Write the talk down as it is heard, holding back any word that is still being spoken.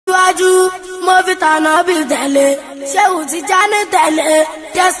Movita no be tẹ̀lé, Ṣéwù Tijani tẹ̀lé,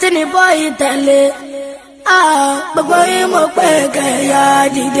 Destiny Boy tẹ̀lé. Gbogbo yín mo pé kẹ̀yà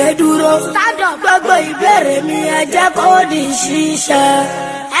dìde dúró. Stand up, gbogbo ìbéèrè mi ẹ jẹ́ kó di ṣíṣe.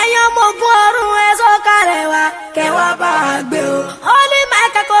 Ẹ̀yin ọmọ ogun ọ̀run ẹ sọ̀kalẹ̀ wá, kẹ́ wá bá a gbé o. Holy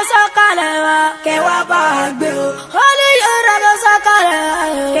Michael kó sọ̀kalẹ̀ wá, kẹ́ wá bá a gbé o. Holy Yorùbá kó sọ̀kalẹ̀ wá,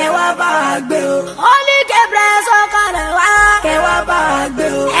 kẹ́ wá bá a gbé o. Holy Gabriel sọ̀kalẹ̀ wá, kẹ́ wá bá a gbé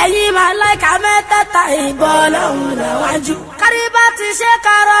o. Ẹ̀yin màláíkà mẹ́tẹ̀ẹ̀ta ìbọn Ọlọ́run lẹ́wájú. Kàríbá ti ṣe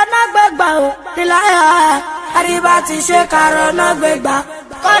kárọ̀ náà gbẹ̀gbà o. Níláyà Kàríbá ti ṣe kárọ̀ náà gbẹ̀gbà.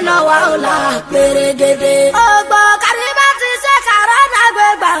 Kọ́nà wa ò là pèrègèdè. Ọgbọ́n Kàríbá ti ṣe kárọ̀ náà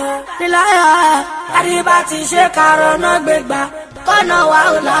gbẹ̀gbà o. Níláyà Kàríbá ti ṣe kárọ̀ náà gbẹ̀gbà. Kọ́nà wa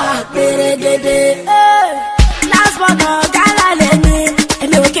ò là pèrègèdè. Last one náà gálà lẹ́ni,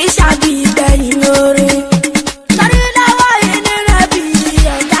 èmi ò kí ṣàbí ìgbẹ̀yìn lórí. Torí lọ́wọ́ yìí nínú ẹbí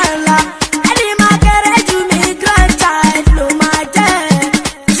ọ̀gá ńlá. Ẹni máa kéré jù mí grandchild ló máa jẹ́.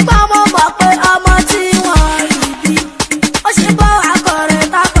 Ṣùgbọ́n mo mọ̀ pé ọmọ tí wọ́n rí bí. Ó ṣe bọ́ akọrin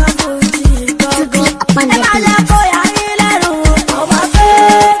tápẹ́ fòjì gbọ̀ngàn. Ẹ máa yẹ kó yà yín lẹ́rù. Ọmọ pé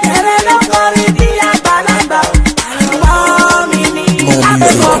kéré ló kọrin bí àgbàlagbà. Àwọn mi ní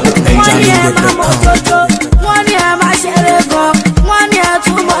àkókò. Wọ́n ní ẹ máa mọ̀ jòjò. Wọ́n ní ẹ máa ṣeré gan. Wọ́n ní ẹ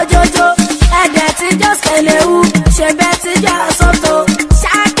tún mọ̀ jòjò. Ẹ̀dẹ̀ tí jọ́ sẹ̀lẹ̀wù. Ṣé bẹ́ẹ̀ tí jọ́ sọ́tò.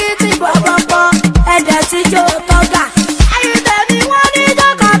 Ṣáàkì tí bọ̀bọ̀ pọ̀. Ẹ̀dẹ̀ tí jọ́ tọ́gà. Ayùdẹ̀ ni wọ́n ní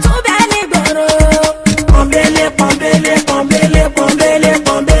jọ́kọ̀ tún bẹ́ẹ̀ ní gbòòrò. Pọ̀nbélé pọ̀nbélé pọ̀nbélé pọ̀nbélé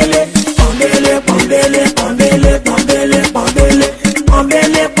pọ̀nbélé. Pọ̀nbélé pọ̀nbélé pọ̀nbélé pọ̀nbélé pọ̀nbélé.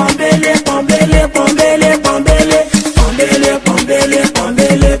 Pọ̀nbélé pọ̀nbélé pọ̀nbélé pọ̀nbélé pọ̀nbélé. Pọ̀nbélé pọ̀nbélé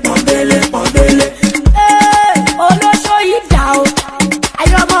pọ̀nbélé pọ̀nbélé pọ̀nbélé. Olóṣó yìí dà o.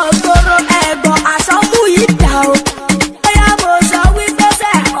 Ayọ̀mọ̀ ògbóró ẹ̀gbọ́n aṣọ mú yìí dà o. Bóyá mo sọ wípé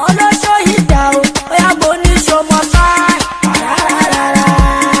sẹ́ olóṣó yìí dà o. Bóyá mo ní ṣọmọ fáì.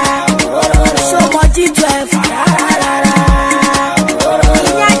 Ṣọmọ G12.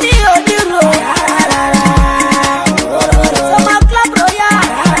 Ìyẹn ní onírò. Ṣọmọ Club Royal.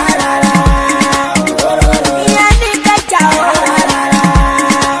 Ìyẹn ní Kẹjà o.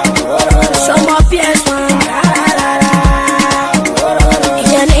 Ṣọmọ PS1.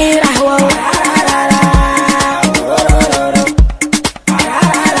 Ìyẹn ní ìràwọ̀.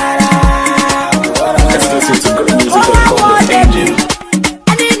 Let's listen to good music called Evang.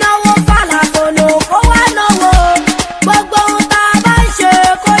 Ẹni náwó fàlàfòlò kó wá náwó. Gbogbo ohun tá a bá ń ṣe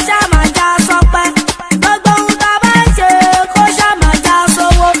kó ṣá máa já sọpẹ́. Gbogbo ohun tá a bá ń ṣe kó ṣá máa já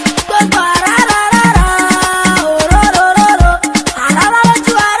sówó. Gbogbo àràràràrà òróróróró. Àràrà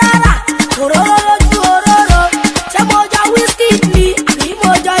lójú àràrà, òróró lójú òróró. Ṣé mo jọ Wizkid ni àbí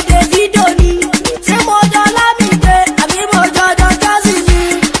mo jọ Davido ni? Ṣé mo jọ Lámìdé àbí mo jọ Dọ́jọ́sì ni?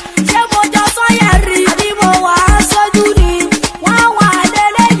 Ṣé mo jọ Sọ́yẹ̀rì àbí mo wà á sójú ni? Wọ́n wà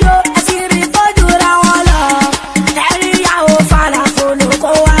lélẹ́yò ẹ̀sìn rí fojú ra wọn lọ. Ẹni yàwó falafolo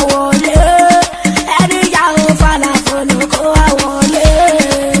kó wá wọlé. Ẹni yàwó falafolo kó wá wọlé.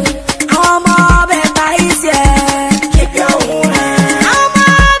 Àwọn ọmọ ọbẹ̀ báyìí sí ẹ̀. Keep your own hand. Àwọn ọmọ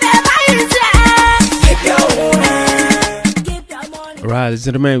ọbẹ̀ báyìí sí ẹ̀. Keep your own hand. Keep your money. Right, ladies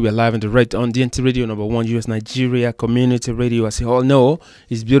and gentlemen, we are live and direct on DNT Radio, number 1 US Nigeria Community Radio. As you all know,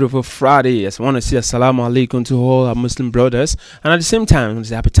 it's beautiful Friday. I just want to say assalamu alaikum to all our Muslim brothers. And at the same time, it's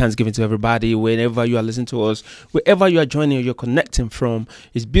happy Thanksgiving to everybody, whenever you are listening to us, wherever you are joining or you're connecting from.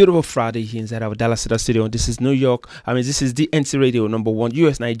 It's beautiful Friday here inside our Dallas Studio. This is New York. This is DNT Radio, number 1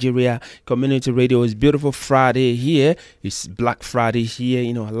 US Nigeria Community Radio. It's beautiful Friday here. It's Black Friday here.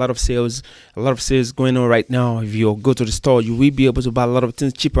 You know, a lot of sales going on right now. If you go to the store, you will be able to buy a lot of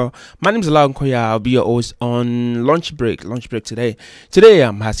things cheaper. My name is Ola Ogunkoya. I'll be your host on lunch break today. Today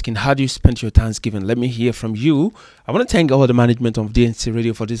I'm asking, how do you spend your Thanksgiving? Let me hear from you. I want to thank all the management of DNC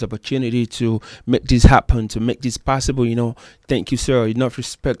Radio for this opportunity to make this happen, to make this possible. You know, thank you, sir. Enough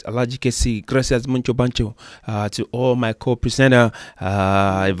respect. Alaji Kesi, gracias mucho bancho. To all my co-presenter,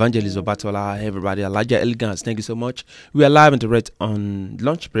 Evangelist Obatola, everybody, Alaja Elegance, thank you so much. We are live and direct on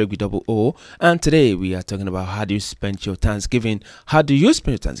lunch break with Double O, and today we are talking about how do you spend your Thanksgiving. How do you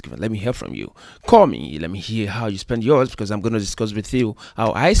spend your Thanksgiving? Let me hear from you. Call me. Let me hear how you spend yours, because I'm going to discuss with you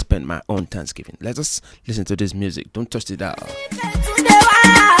how I spend my own Thanksgiving. Let us listen to this music. Don't touch it out.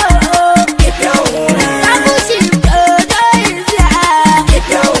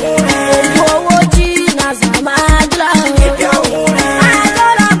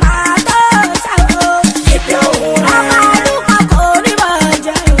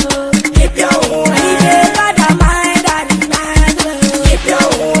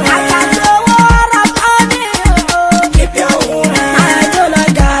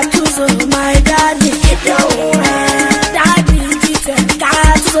 My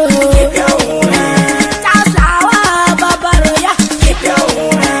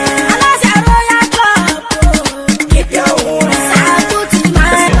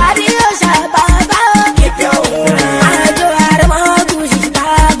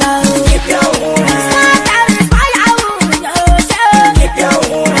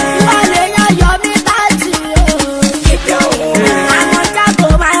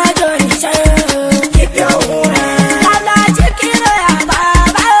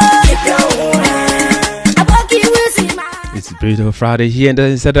beautiful Friday here in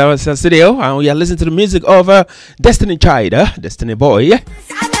the studio, and we are listening to the music of Destiny Child, Destiny Boy.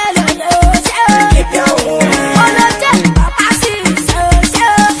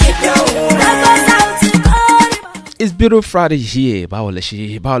 It's beautiful Friday here. Báwo lẹ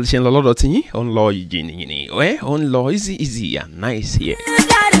ṣe ń lọ lọ́dọ̀ tí yín? Ó ń lọ yìnyín, ó ń lọ easy and nice here.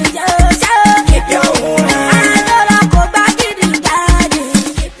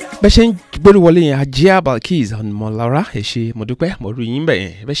 Bẹ́ẹ̀ ṣe ń gbórí wọlé yẹn Ajia Balkis Ọmọlára ẹ ṣé mo dúpẹ́ mo rí yín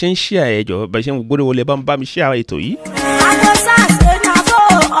bẹ́ẹ̀ bẹ́ẹ̀ ṣe ń ṣí ẹ̀jọ̀ bẹ́ẹ̀ ṣe ń gbórí wọlé bá mi ṣí ètò yìí.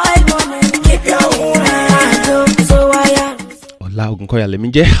 Ola Ogunkoya lèmi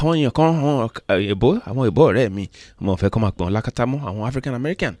jẹ́ àwọn èèyàn kan àwọn èbó ọ̀rẹ́ mi mo fẹ́ kọ́ máa pè wọ́n lákàtà mọ́ àwọn African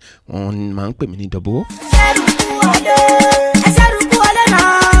American wọ́n máa ń pè mí ní dọ̀bọ̀.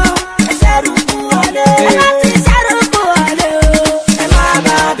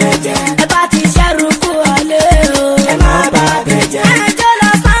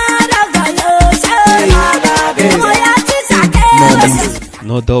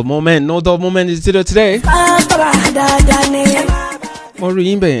 No dull moment is still today. Mo rí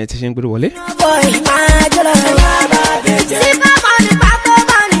yín bẹ́ẹ̀ tí ṣe ń gbé wọlé.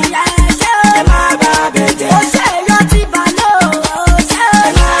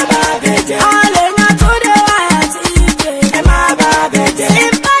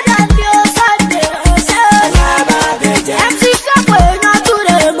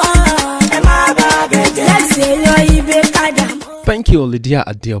 Thank you, Lydia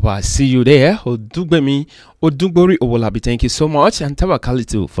Adeoba. I see you there. Odugbemi, Odugbori Owolabi, thank you so much. And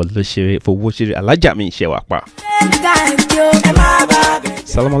Tawakalitu for watching Alajami Shewakpa.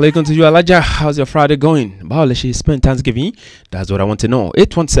 Salam alaikum to you, Alaja. How's your Friday going? How she spend Thanksgiving? That's what I want to know.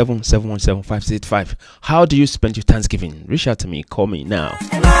 817-717-565. How do you spend your Thanksgiving? Reach out to me. Call me now.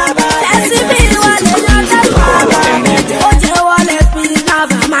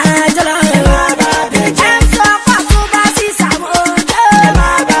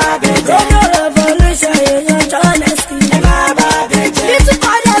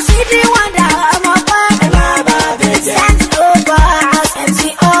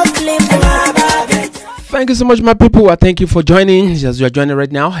 Thank you so much, my people. I thank you for joining. As you are joining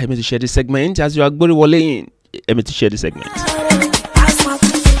right now, I'm going to share this segment. As you are going to share this segment.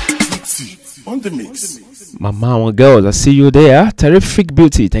 On the mix. Mama and girls, I see you there. Terrific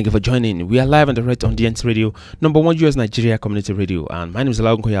Beauty, thank you for joining. We are live and direct on DNT Radio, #1 US Nigeria Community Radio, and my name is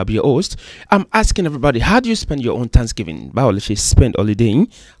Ola Ogunkoya. I'll be your host. I'm asking everybody, how do you spend your own Thanksgiving? How do you spend holiday?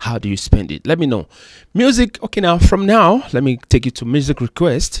 How do you spend it? Let me know. Music, okay, now from now, let me take you to music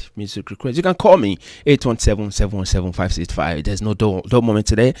request. You can call me 817-717-565. There's no dull moment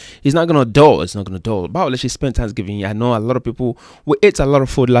today. It's not gonna dull. How do you spend Thanksgiving? I know a lot of people. We ate a lot of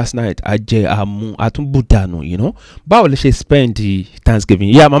food last night. You know, but let's spend the Thanksgiving.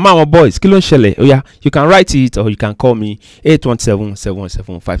 Yeah, my mama boys, Kilo Shele. Oh yeah, you can write it or you can call me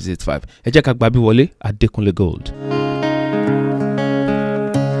 817-717-565. Ejeka Babi Wole at Dekunle Gold.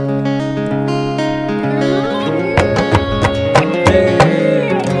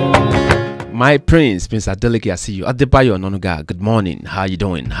 My Prince Adeleke, I see you. Adebayo Nonuga, good morning. How you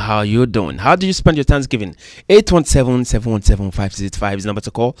doing? How do you spend your Thanksgiving? 817-717-565 is the number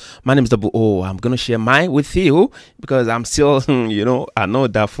to call. My name is Double O. I'm going to share mine with you because I'm still, I know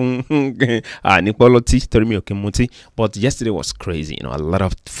that but yesterday was crazy. A lot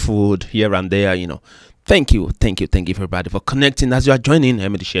of food here and there, Thank you, everybody, for connecting. As you are joining,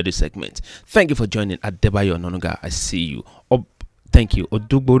 let me share this segment. Thank you for joining. Adebayo Nonuga, I see you. Thank you,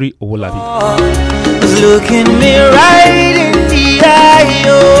 Odugbori Owolabi. Looking me right in the eye,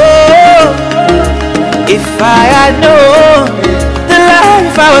 oh. If I had known the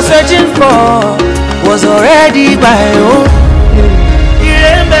life I was searching for was already my own.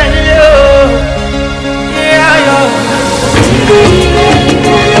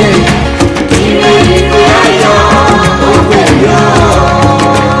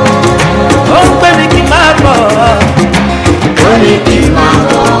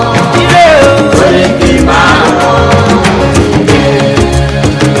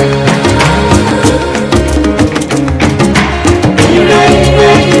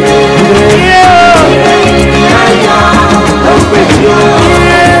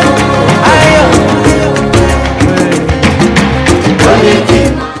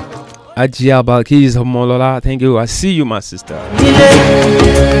 Ajia Balkis Ọmọlọ́lá, thank you. I see you, my sister.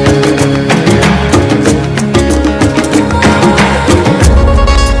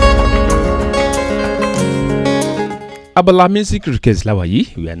 Abala music request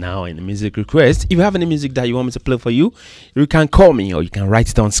Lawayi. We are now in the music request. If you have any music that you want me to play for you, you can call me or you can write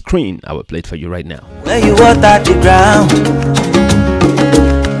it on screen. I will play it for you right now. When you water the ground,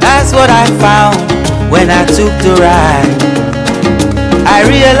 That's what I found when I took the ride. I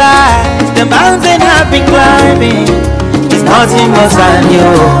realized the mountain I've been climbing is nothing more than you.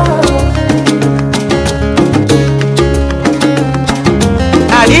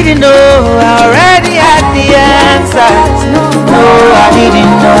 I didn't know, I already had the answers. No, I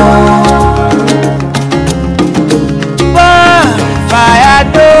didn't know. But if I had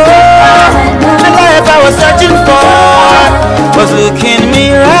known, the life I was searching for was looking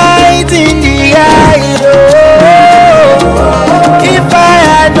me right in the eye. Oh, if I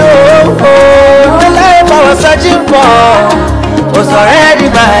had known, the life I was searching for was already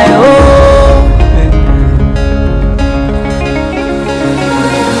my own.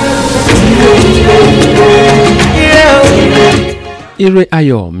 Ire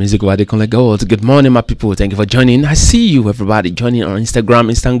Ayo, music where they call gold. Good morning, my people. Thank you for joining. I see you, everybody, joining on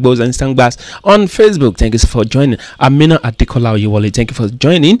Instagram, Instangbows, and Instangbass. On Facebook, thank you for joining. Amina Adekola Oyewole, thank you for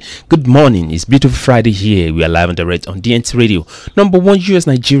joining. Good morning. It's beautiful Friday here. We are live and direct on DNT Radio, #1 US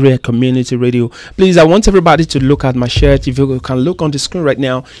Nigeria Community Radio. Please, I want everybody to look at my shirt. If you can look on the screen right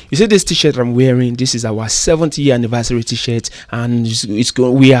now, you see this t-shirt I'm wearing. This is our 7th year anniversary t-shirt, and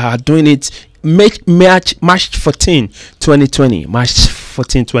we are doing it March 14, 2020. March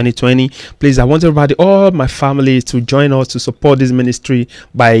 14, 2020. Please, I want everybody, all my family, to join us to support this ministry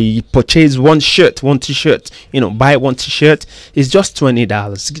by purchase one shirt, one t-shirt. Buy one t-shirt. It's just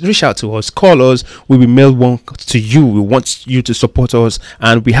 $20. Reach out to us, call us. We will mail one to you. We want you to support us,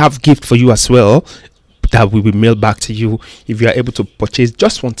 and we have gift for you as well that we will mail back to you if you are able to purchase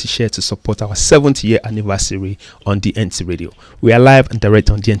just one t-shirt to support our 7th year anniversary on DNT Radio. We are live and direct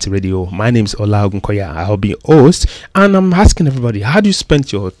on DNT Radio. My name is Ola Ogunkoya. I'll be your host, and I'm asking everybody, how do you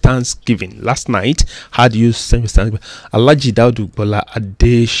spend your Thanksgiving last night? How do you spend your Thanksgiving? Alaji Daudu Bola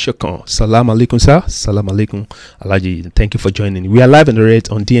Ade Shokon. Salam alaikum, sir. Salam alaikum. Alaji, thank you for joining. We are live and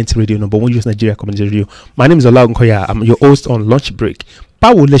direct on DNT Radio, #1 US Nigeria Community Radio. My name is Ola Ogunkoya. I'm your host on Lunch Break.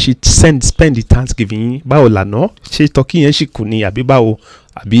 Báwo lẹ ṣe spend the Thanksgiving? Báwo lànà? Ṣé turkey yẹn ṣì kù ni àbí báwo?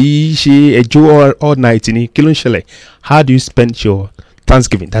 Àbí ṣe ẹjọ́ all night ni? Kí ló ń ṣẹlẹ̀? How do you spend your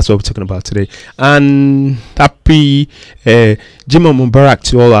Thanksgiving? That's what we're talking about today. And happy Jimoh Mubarak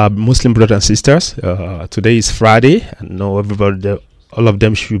to all our Muslim brothers and sisters. Today is Friday. I know everybody, all of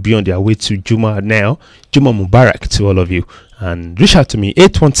them should be on their way to Juma now. Jimoh Mubarak to all of you. And reach out to me,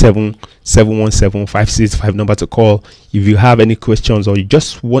 817-717-565, number to call if you have any questions or you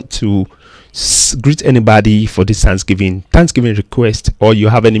just want to greet anybody for this Thanksgiving request, or you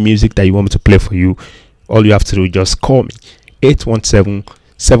have any music that you want me to play for you. All you have to do is just call me,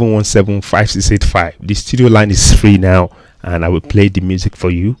 817-717-5685. The studio line is free now, and I will play the music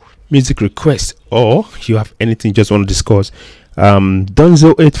for you. Music request, or you have anything you just want to discuss.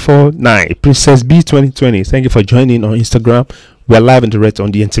 Donzo 849 Princess B 2020. Thank you for joining on Instagram. We are live and direct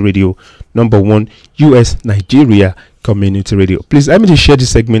on DNT Radio, #1 US Nigeria Community Radio. Please help me to share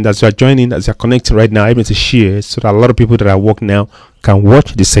this segment as you are joining, as you are connecting right now. Help me to share so that a lot of people that are at work now can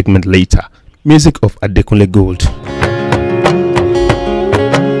watch this segment later. Music of Adekunle Gold.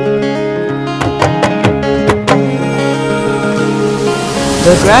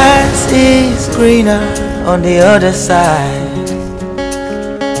 The grass is greener on the other side.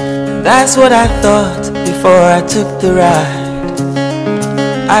 That's what I thought before I took the ride.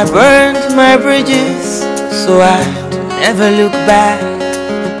 I burned my bridges so I'd never look back.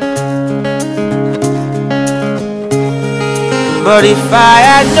 But if I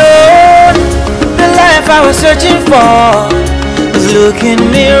had known the life I was searching for was looking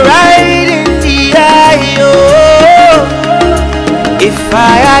me right in the eye, oh, if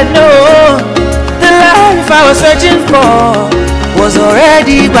I had known the life I was searching for was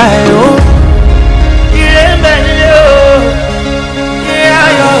already my own.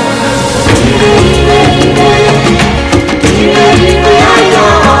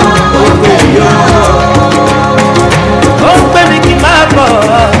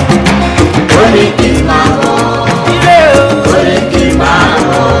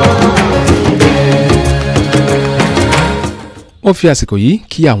 Mo fi àsìkò yìí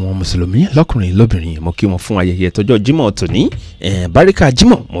kí àwọn mùsùlùmí lọ́kùnrin lóbìnrin, mo kí wọn fún ayẹyẹ tọjọ́ Jímọ̀ tòní. Báríkà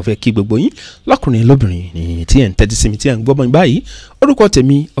Jímọ̀, mo fẹ́ kí gbogbo yín lọ́kùnrin lóbìnrin ní tí ẹ̀ ń tẹ́tí sí mi tí ẹ̀ ń gbọ́ bọ́n báyìí. Orúkọ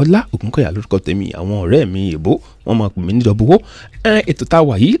tèmi Ọlá Ògúnkọ̀yà lórúkọ tèmi, àwọn ọ̀rẹ́ mi èbó wọ́n máa pè mí ní dọ̀bùwó. Ètò tá a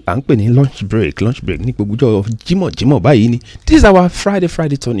wà yìí là ń pè ní lunch break ní gbogbo ọjọ́ Jímọ̀ báyìí ni. This is our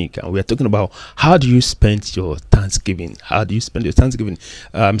Friday tonic, and we are talking about how do you spend your Thanksgiving.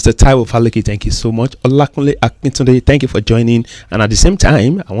 Mr. Taiwo Faleke, thank you so much. Olakunle Akintunde, thank you for joining. And at the same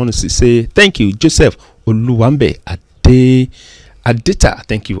time, I want to say thank you, Joseph Oluwambe Adeta,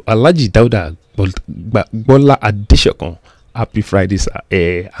 thank you. Alaji Dauda Bola Adeshokon, Happy Friday, sir.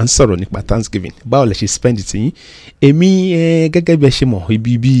 À ń sọ̀rọ̀ nípa Thanksgiving. Báwo lẹ ṣe spend it yín? Èmi gẹ́gẹ́ bí ẹ ṣe mọ̀,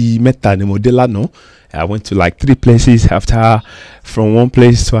 ibi bíi mẹ́ta ni mo dé lánàá. I went to like 3 places after from one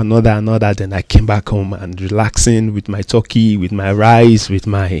place to another. Then I came back home and relaxing with my turkey, with my rice, with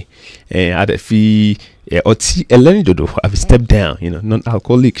my adefi ọtí ẹlẹ́rìndòdò. I've stepped down,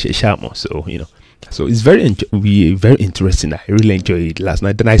 non-alcoholic sheshamo. So so it's very interesting. I really enjoyed it last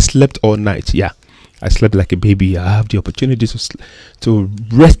night. Then I slept all night. Yeah. I slept like a baby. I have the opportunity to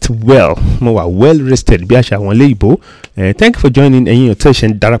rest well. More well rested. Thank you for joining your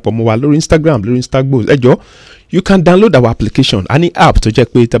session. Instagram, you can download our application. Any app to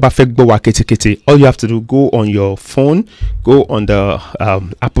check with all you have to do, go on your phone, go on the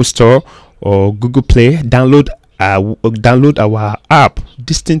Apple Store or Google Play, download our app,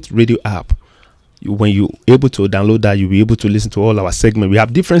 Distinct Radio app. When you're able to download that, you'll be able to listen to all our segments. We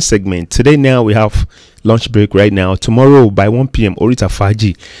have different segments. Today now we have lunch break right now. Tomorrow by 1 p.m. Orita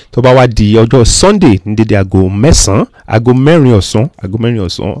Faji. Tobawa di ojo Sunday ndede ago mesan, ago merin osan,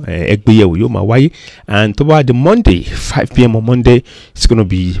 egbeyewo yo ma waye. And tobawa the Monday 5 p.m. on Monday, it's going to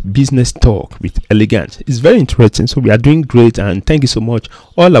be business talk with elegance. It's very interesting. So we are doing great, and thank you so much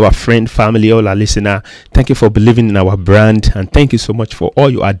all our friend, family, all our listener. Thank you for believing in our brand, and thank you so much for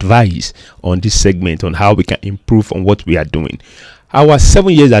all your advice on this segment on how we can improve on what we are doing. Our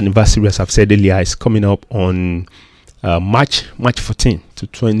 7 years anniversary, as I've said earlier, is coming up on March 14 to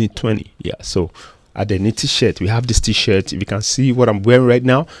 2020. Yeah, so at the new t-shirt, we have this t-shirt. If you can see what I'm wearing right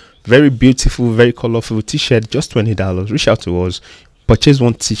now, very beautiful, very colorful t-shirt, just $20. Reach out to us, purchase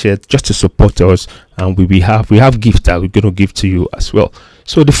one t-shirt just to support us, and we have gift that we're going to give to you as well.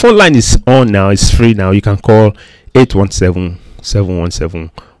 So the phone line is on now. It's free now. You can call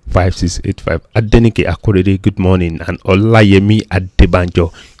 817-717 5685. Adenike Akorede, good morning. And Olayemi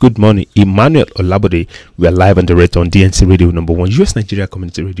Adebanjo, good morning. Emmanuel Olabode, we are live and direct on DNC Radio number 1, US Nigeria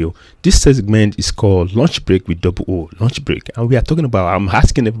Community Radio. This segment is called Lunch Break with Double O, Lunch Break. And we are talking about, I'm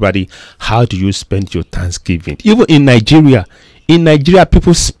asking everybody, how do you spend your Thanksgiving? Even in Nigeria,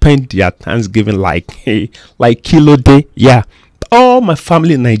 people spend their Thanksgiving like Kilo Day. Yeah. All my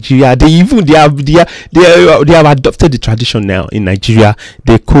family in Nigeria, they have adopted the tradition now in Nigeria.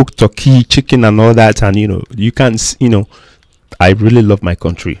 They cook turkey, chicken, and all that, and I really love my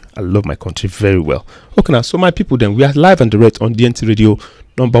country. I love my country very well. Okay, now, so my people, then we are live and direct on DNT Radio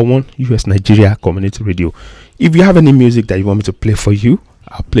number 1, US Nigeria Community Radio. If you have any music that you want me to play for you,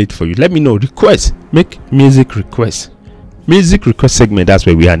 I'll play it for you. Let me know. Request, make music request segment. That's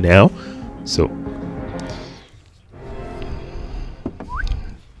where we are now. So.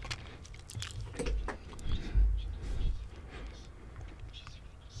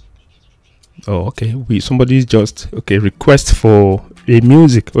 Oh, okay. Somebody's just request for a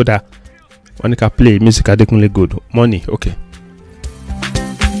music. Oda, when you can play music, Adekunle good money. Okay.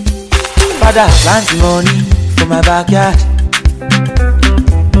 Father, plenty money for my backyard,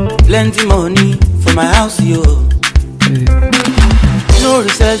 plenty money for my house, yo. No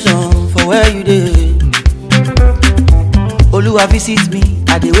recession for where you dey. Oluwa visit me,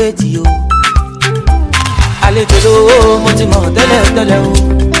 I dey wait yo. Àlejò mo ti mọ̀ tẹ́lẹ̀ o.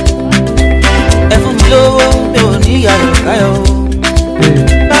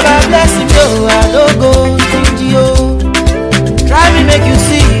 Baba bless you, I no go stingy, try me make you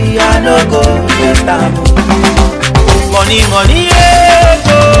see, I no go waste time. Money,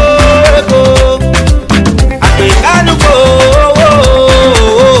 ego. I can't go.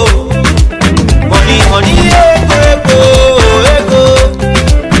 Money, ego.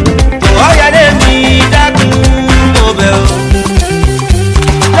 Oh, yeah, let me that mobile.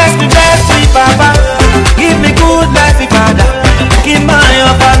 Bless me, Papa. Give me good life, Father. Give my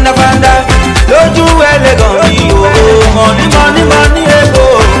fanda. Don't you let go me, oh. Money, ego.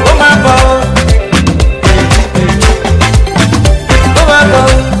 Oh my God.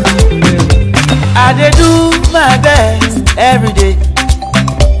 I dey do my best every day.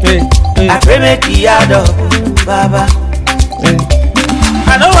 I pray make it add up, Baba.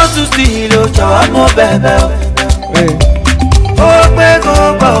 I don't want to steal, oh, show more baby. Oh,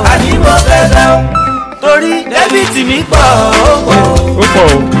 I need more baby. Torí debit mi pọ̀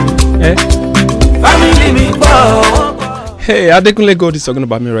family mi pọ̀. Hey, Adekunle God is talking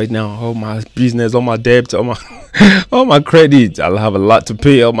about me right now. All my business, all my debt, all my credit. I'll have a lot to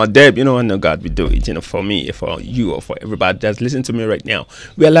pay. All my debt, I know God will do it. For me, for you, or for everybody that's listening to me right now.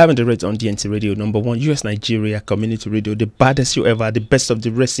 We are live and direct on DNT Radio number 1, US Nigeria Community Radio, the baddest you ever, the best of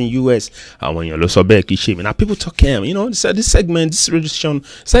the rest in US. And when you're so big, now people talk this segment, this registration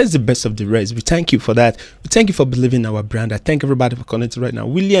says the best of the rest. We thank you for that. We thank you for believing in our brand. I thank everybody for connecting right now.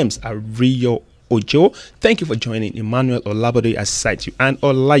 Williams Ario Ojo. Thank you for joining. Emmanuel Olabode as cite you, and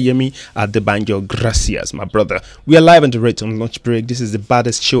Olayemi at the banjo. Gracias, my brother. We are live on the rate on lunch break. This is the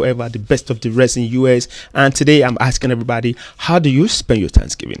baddest show ever, the best of the rest in US. And today I'm asking everybody, how do you spend your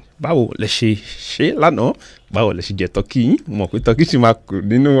Thanksgiving? Báwo lẹ ṣe lánàá? Báwo lẹ ṣe jẹ turkey? Mo pé turkey ṣì máa kù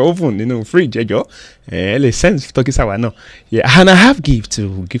nínú oven, nínú fridge ẹjọ́. Lè send turkey sáwà náà. Yeah, and I have give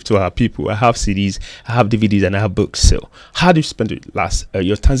to our people. I have CDs, I have DVDs, and I have books. So, how do you spend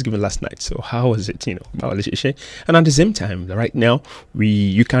your Thanksgiving last night? So, how was it? Báwo lẹ ṣe ṣe? And at the same time, right now,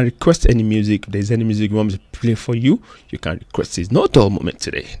 you can request any music. If there's any music you want me to play for you, you can request it. No dull moment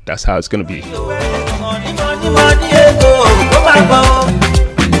today. That's how it's gonna be.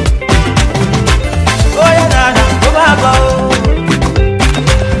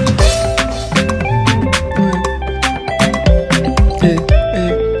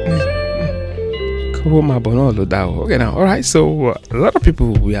 Okay, now, all right. So a lot of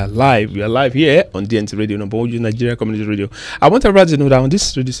people, we are live here on DNT Radio, number 1 Nigeria Community Radio. I want everybody to know that on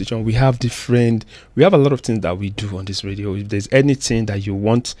this radio station we have a lot of things that we do on this radio. If there's anything that you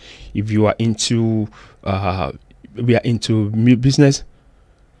want, if you are into we are into business,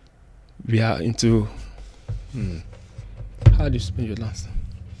 we are into how do you spend your last?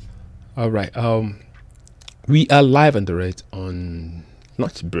 All right. We are live on the rate on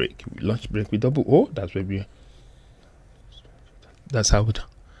lunch break with double O. That's where that's how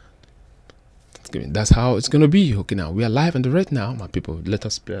it's gonna be. Okay, now we are live on the rate now, my people. Let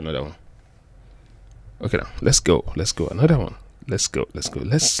us play another one. Okay, now let's go another one. Let's go.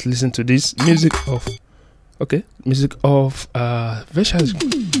 Let's listen to this music of Vesha.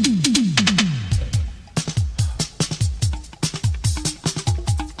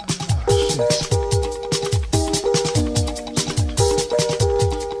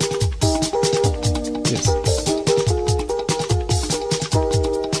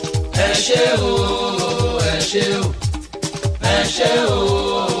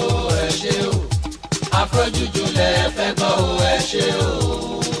 Afrojuju lẹ fẹ́ gbọ́ o, ẹ ṣé o.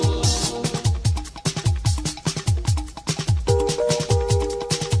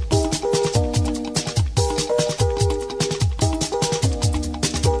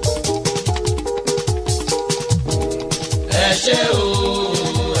 Ẹ ṣé o,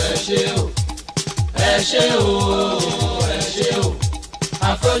 ẹ ṣé o, ẹ ṣé o, ẹ ṣé o.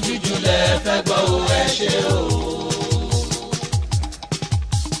 Afrojuju lẹ fẹ́ gbọ́ o, ẹ ṣé o.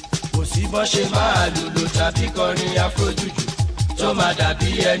 Bọ́ ṣe máa lùlù tàbí kọrin afrojuju tó máa dàbí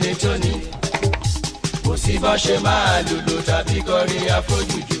ẹni tó ní. Kò sí bọ́ ṣe máa lùlù tàbí kọrin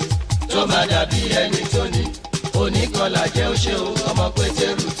afrojuju tó máa dàbí ẹni tó ní. Oníkọlà jẹ́ ó ṣe o, ọmọ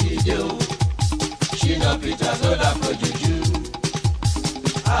Pétérù ti dé o. Ṣínà Peter ló láfrojuju.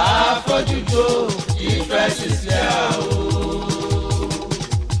 Afrojuju ìfẹ́ sísẹ́ o.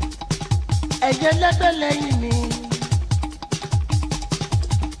 Ẹ̀jẹ̀ lẹ́gbẹ̀ẹ́ lẹ́yìn mi.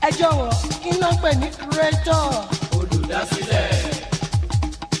 Ẹ jọ̀wọ́ kí náà pè ní creator. Olùdásílẹ̀.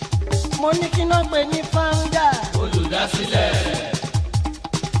 Mo ní kí náà pè ní founder. Olùdásílẹ̀.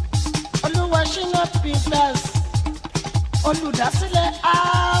 Olúwa Ṣínà Peters. Olùdásílẹ̀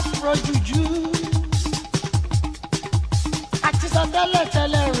Afrojuju. Àti sọ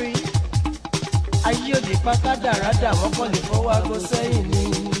tẹ́lẹ̀ rí. Ayé òde pátá dáradà wọ́n kàn lè fọwọ́ aago sẹ́yìn ni.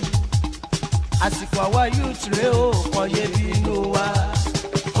 Àsìkò àwa youth rèé o, kò yẹ bí inú wa.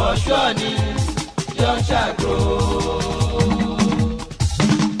 Ọ̀ṣọ́ ni yọ ṣàgbó.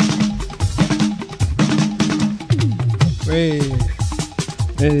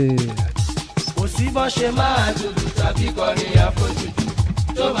 Kò sí bọ́ ṣe máa lùlù tàbí kọrin afrojuju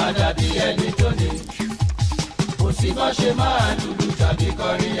tó máa dàbí ẹni tó ní. Kò sí bọ́ ṣe máa lùlù tàbí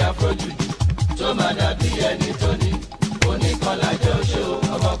kọrin afrojuju tó máa dàbí ẹni tó ní. Oníkọlà jẹ́ oṣó,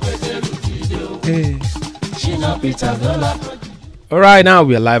 ọmọ Pétérù ti dé o. Ṣínà Peter ló láfrojuju. All right, now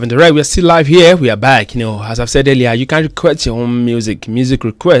we are live on the right. We are still live here. We are back. As I've said earlier, you can request your own music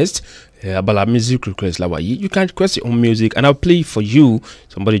request. About music request, you can request your own music, and I'll play for you.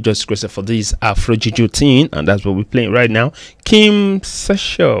 Somebody just requested for this Afrojuju thing, and that's what we're playing right now. Kim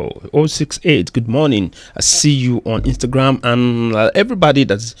Sesho 068. Good morning. I see you on Instagram, and everybody.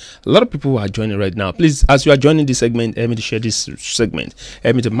 That's a lot of people who are joining right now. Please, as you are joining this segment, help me to share this segment.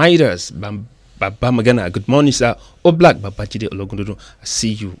 Help me to Midas. Baba Magana, good morning, sir. Oblak Babajide Ologundodo, I see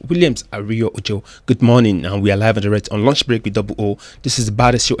you. Williams Ario Ojo, good morning. And we are live on the rest on lunch break with double O. This is the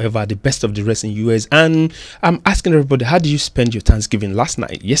baddest show ever, the best of the rest in US. And I'm asking everybody, how do you spend your Thanksgiving last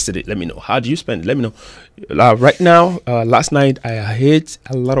night, yesterday? Let me know. How do you spend? Let me know. Right now, last night I ate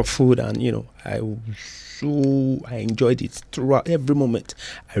a lot of food, and I enjoyed it throughout every moment.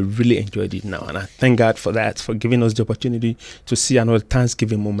 I really enjoyed it now, and I thank God for that, for giving us the opportunity to see another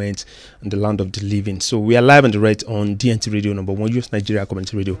Thanksgiving moment in the land of the living. So we are live and direct on DNT Radio number 1 US Nigeria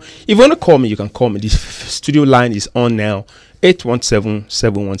Community Radio. If you want to call me, you can call me. The studio line is on now.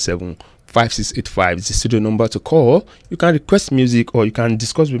 817-717-5685 is the studio number to call. You can request music or you can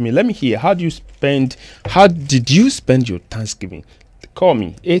discuss with me. Let me hear, how did you spend your Thanksgiving? Call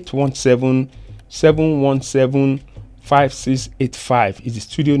me. 817-717-5685 is the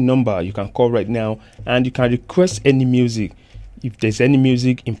studio number. You can call right now and you can request any music. If there's any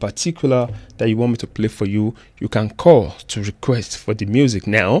music in particular that you want me to play for you, you can call to request for the music.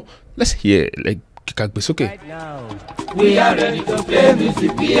 Now let's hear like okay. Right now, we are ready to play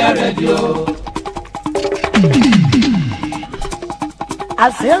music. We are ready. I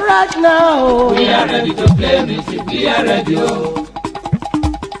say right now, We are ready to play music. We are ready.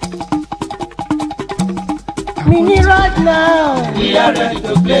 meaning right now. We are ready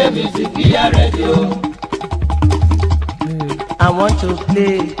to play music. We are ready. I want to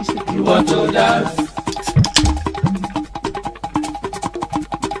play. You want to dance?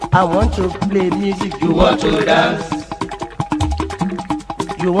 I want to play music. You want to dance?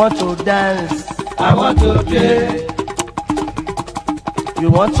 You want to dance. I want to play. You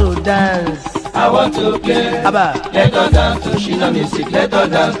want to dance. I want to play. Abba, Let us dance to Shina music. Let us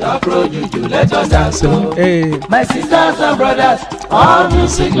dance to Afro Juju. Let us dance to Hey, my sisters and brothers, all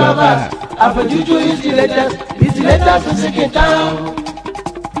music lovers. Afro Juju is the latest. It's the latest music in town.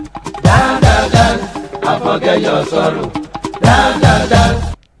 Dance, dance, dance. I forget your sorrow. Dance, dance,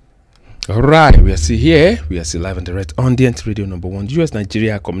 dance. all right, we are still here. We are still live and direct on DNT Radio number 1 US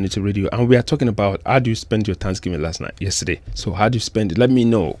Nigeria Community Radio, and we are talking about how do you spend your Thanksgiving yesterday. So how do you spend it? Let me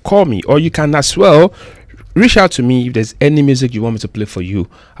know. Call me, or you can as well reach out to me if there's any music you want me to play for you.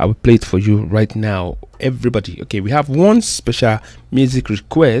 I will play it for you right now. Everybody, okay, we have one special music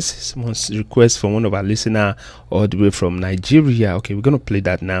request. One request from one of our listener all the way from Nigeria. Okay, we're gonna play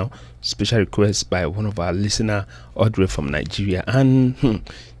that now. Special request by one of our listener all the way from Nigeria, and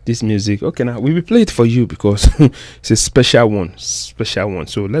this music, okay, now we will play it for you because it's a special one. So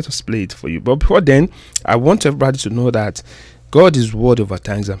let us play it for you. But before then, I want everybody to know that God is worthy of our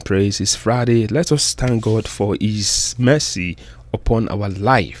thanks and praise. It's Friday. Let us thank God for His mercy upon our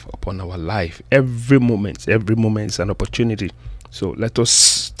life. Every moment is an opportunity. So let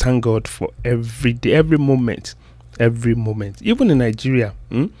us thank God for every day, every moment. Even in Nigeria,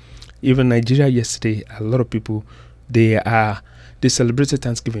 even Nigeria yesterday, a lot of people they celebrated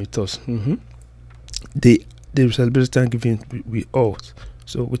Thanksgiving with us. They celebrated Thanksgiving with us.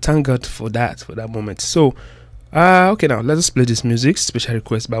 So we thank God for that moment. So okay, now let us play this music. Special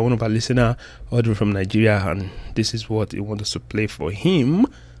request by one of our listener all the way from Nigeria, and this is what he wants us to play for him.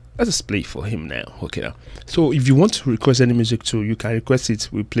 Let us play it for him now. Okay, now. So if you want to request any music too, you can request it.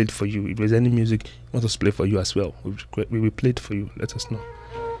 We play it for you. If there's any music you want us to play for you as well, we will play it for you. Let us know.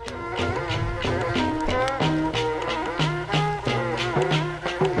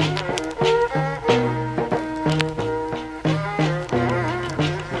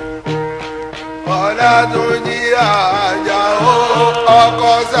 Ọlátúnjí Àjàó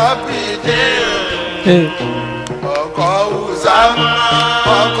ọkọ Sábìdé ọkọ Usama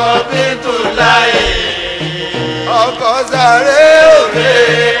ọkọ Bíntúláyé ọkọ Sàré Òré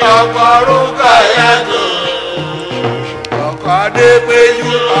ọkọ Rúkàyàtò ọkọ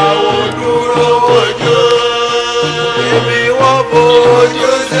Adépéjú àwọn dúró ojú ibi wọn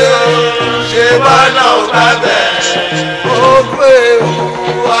bójú ṣe bá náà bá bẹ̀ ó pé òun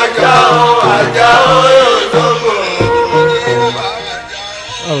Àjàó.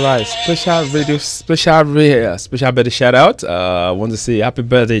 All right, special birthday shout out. I want to say happy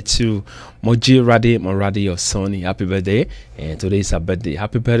birthday to Moradi, your son. Happy birthday, and today is her birthday.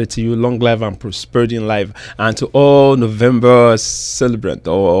 Happy birthday to you, long life and prosperity in life, and to all November celebrant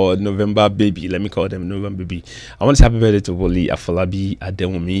or November baby. Let me call them November baby. I want to say happy birthday to Woli Afolabi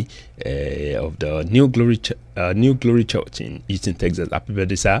Adewumi of the New Glory Church in Houston, Texas. Happy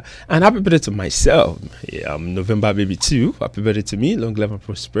birthday, sir, and happy birthday to myself. I'm November baby too. Happy birthday to me, long life and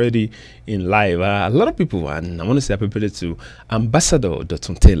prosperity in life. A lot of people, and I want to say happy birthday to Ambassador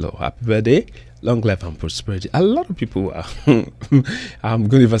Dotun Taylor. Happy birthday. Long life and prosperity. A lot of people are I'm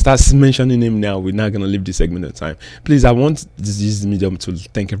going to, if I start mentioning him now, we're not going to leave this segment on time. Please, I want this medium to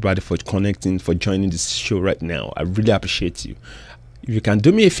thank everybody for connecting, for joining this show right now. I really appreciate you. if you can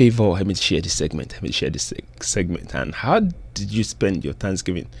do me a favor, help me share this segment. Help me share this segment. And how did you spend your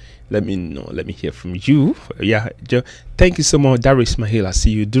Thanksgiving? Let me know. Let me hear from you. Yeah, thank you so much, Dari Ismail. I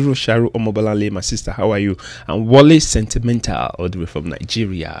see you. Duro Sharu Omobalale, my sister. How are you? And Wale Sentimental, all the way from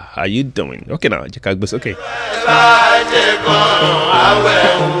Nigeria. How you doing? Okay, now, Jakagbos. Okay.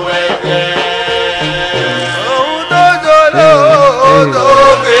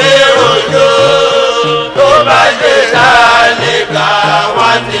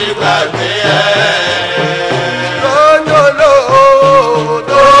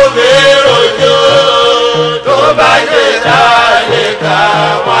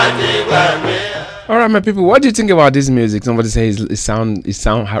 All right, my people, what do you think about this music? Somebody says it sound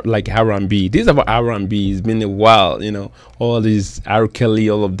like R&B. This is about R&B. It's been a while, you know. All these R. Kelly,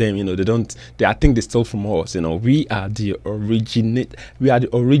 all of them, you know, I think they stole from us, you know. We are the original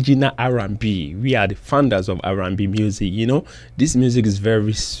R&B. We are the founders of R&B music, you know. This music is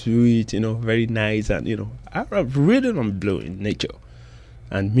very sweet, you know, very nice, and you know, rhythm and blowing nature.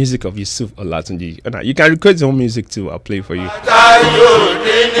 And music of Yusuf Olatunji. You can request your own music too. I'll play for you.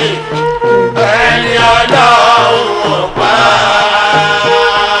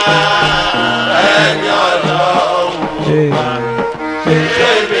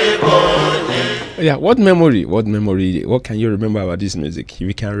 Yeah, what memory? What can you remember about this music? If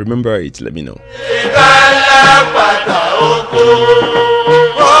you can remember it, let me know.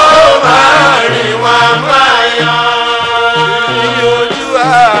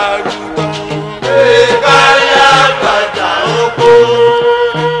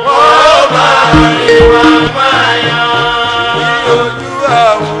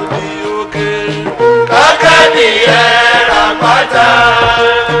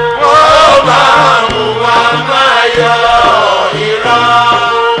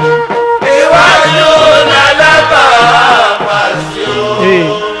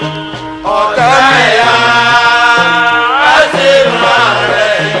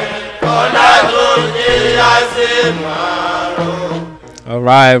 All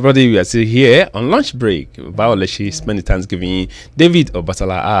right, brother, we are still here on lunch break. Baoleshi spend the Thanksgiving. David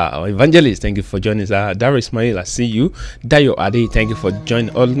Obatola, our evangelist, thank you for joining us. Dari Ismail, I see you. Dayo Ade, thank you for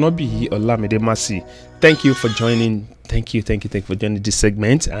joining. Olnobi Olamide Masi, thank you for joining. Thank you for joining this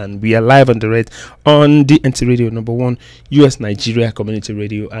segment. And we are live on the red on the NT Radio #1 US Nigeria Community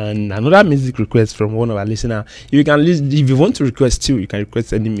Radio. And another music request from one of our listeners. You can listen, if you want to request too, you can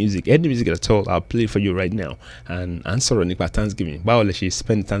request any music at all. I'll play for you right now and answer on about Thanksgiving. Baoleshi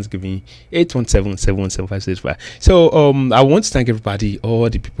spend Thanksgiving 817-717-565. So I want to thank everybody, all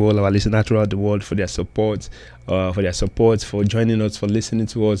the people, all our listeners throughout the world for their support. For joining us, for listening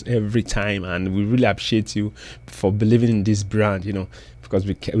to us every time, and we really appreciate you for believing in this brand, you know, because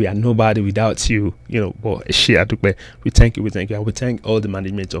we are nobody without you, you know. But we thank you, and we thank all the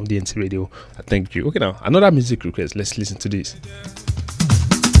management of the NT Radio. I thank you. Okay, now another music request. Let's listen to this.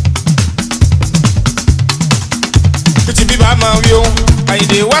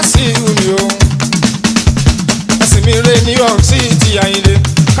 New York City,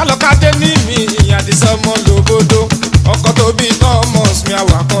 kálọ̀kadé ní mi àdìsọ́mọ lòbodò ọkọ̀ tó bí Thomas mi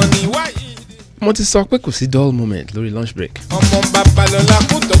àwàkọ́ ni wáyé. Mo ti sọ pé kò sí dull moment lórí lunch break. ọmọ Babalọ́lá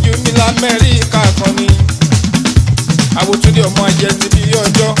kò tọ́jú mi l'Amẹ́ríkà kan ni àwòtúndé ọmọ ajẹ́ ti bí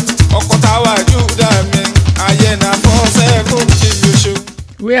ọjọ́ ọkọ̀ táwa júdà mi ayé na fọ́nsẹ́ kò kí mi oṣù.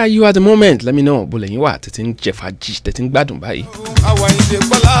 Where are you at the moment? Let me know. Bó lẹ́yìn wà tètè ń jẹ fàájì, tètè ń gbádùn báyìí. àwa ìdè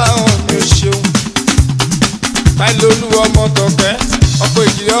pọ́lá ọ̀hún mi ò ṣeun táìlólú ọmọ tọpẹ́ ọkọ̀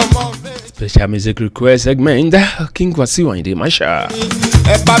ìjìnlẹ̀ ọmọ. Special music request segment. King Wasiu Ayinde Masha.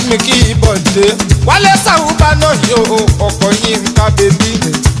 ẹ bá mi kí ìbọ̀dé Wálé Sàwùbá náà yóò ọkọ̀ yín ká bèbí.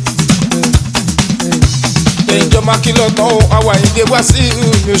 ìjọba kìlọ̀ tán o àwa ìdè Wasiu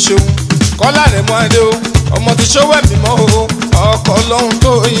mi ò ṣeun Kọ́lá rẹ̀ mọ́ adé o ọmọ ti ṣọwọ́ mi mọ́ o ọkọ̀ lọ́hún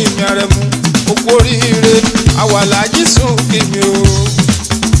tó yin mi ààrẹ mu òkú oríire àwa làájí sùn kí mi o.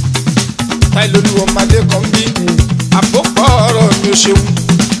 táìlólú ọmọdé kan bí àpòpọ̀ ọ̀rọ̀ mi ò ṣeun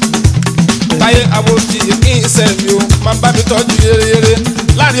táyé àwòtí kí n sẹ́mi o máa bá mi tọ́jú yéreyére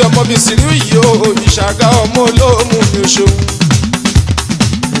láàrin ọmọ bíi sírí yìí o ìṣàgá ọmọ olóòmù mi ò ṣeun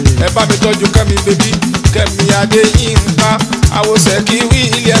ẹ bá mi tọ́jú Kẹ́mi bèbí Kẹ́mi Adéyínká àwòsẹ̀kí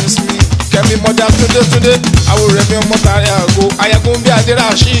Williams mi Kẹ́mi mọ́dá túndétúndé àwòrẹ́mi ọmọ tàrí àgọ́ ayagun bí adéra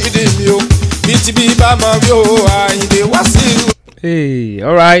ṣídìí mi o bí ti bí bá máa rí o Àyìndé Wasiu. Hey,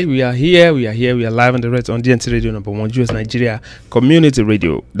 all right, we are here, we are live on the red on DNT Radio #1 US Nigeria Community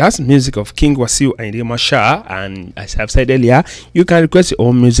Radio. That's music of King Wasiu Ayinde Masha, and as I've said earlier, you can request your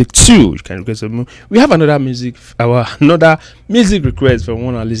own music too. You can request your own. We have another music request from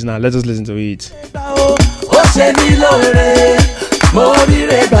one of our listeners. Let us listen to it. mo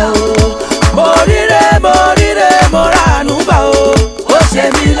ríre gbà o. Mo ríre, mo ríre, mo ràánú gbà o. Ó ṣe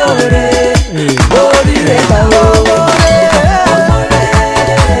mí lóore, mo ríre gbà o.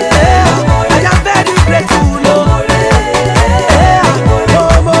 I am very grateful o.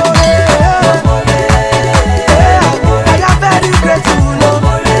 I am very grateful o.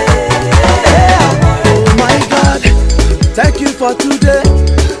 Oh my God, thank you for today,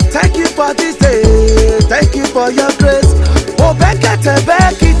 thank you for this day, thank you for your grace. Mo bẹ́kẹ̀tẹ̀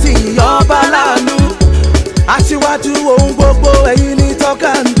bẹ́kìtì ọba láàánú, aṣíwájú ohun gbogbo ẹ̀yin ní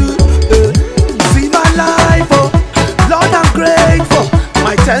tọ́kàndú. See my life, oh Lord, I'm grateful,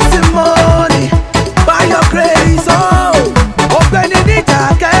 my testimony by your grace, oh. Ọ̀gbẹ́ni níjà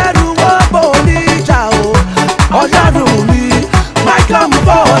kẹ́rù wọ́n bò níjà o, ọlọ́run mi my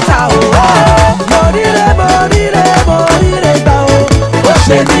comforter o. Mo ríre, mo ríre, mo ríre gbà o, ó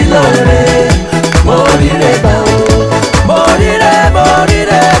ṣe mí lóore, mo ríre gbà o. Mo ríre, mo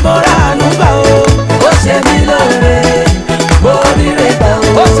ríre, mo ràánú gbà o, ó ṣe mí lóore, mo ríre gbà o.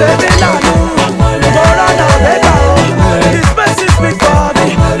 Ó ṣe mí lánàá, mo rànà rẹ̀ gbà o. His mercy speak for me,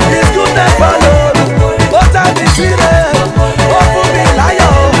 His goodness follow me. Ó tẹ́ mi sílẹ̀, ó fún mi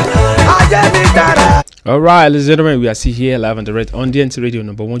láyọ̀, ayé mi dára. All right, ladies and gentlemen, we are still here live and direct on DNT Radio,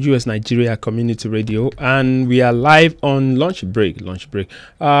 number 1 US Nigeria Community Radio, and we are live on lunch break.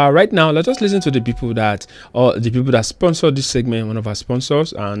 Right now, let us listen to the people that sponsor this segment, one of our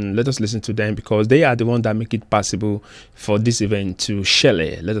sponsors, and let us listen to them because they are the ones that make it possible for this event to share.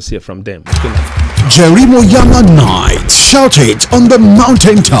 Let us hear from them. Jerimo Yama Night. Shout it on the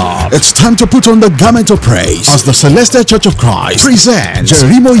mountaintop. It's time to put on the garment of praise as the Celestial Church of Christ presents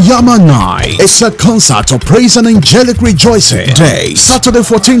Jerimo Yama Night. It's a concert of praise and angelic rejoicing. Day, Saturday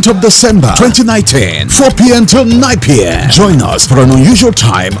 14th of December 2019, 4 p.m. till 9 p.m. Join us for an unusual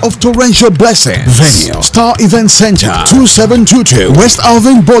time of torrential blessings. Venue, Star Event Center, 2722 West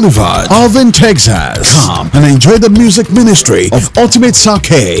Alvin Boulevard, Alvin, Texas. Come and enjoy the music ministry of Ultimate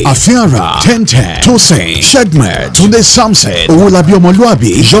Sake, Afiara, 1010, Tosin, Shedmed, Tunde Samson, Owolabi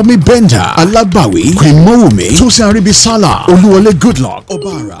Omoluabi, Yomi Benda, Alabawi, Queen Mowumi, Tosin Aribisala, Oluwole Goodluck,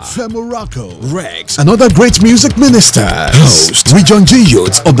 Obara, Femorako, Rex, another great music minister. Host, Region G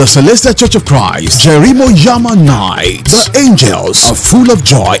Youth of the Celestial Church of Christ, Jerimo Yama Night. The angels are full of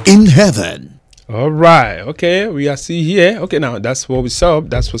joy in heaven. All right, okay, we are still here. Okay, now that's what's up.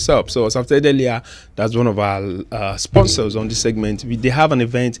 So as I've said earlier, that's one of our sponsors on this segment. They have an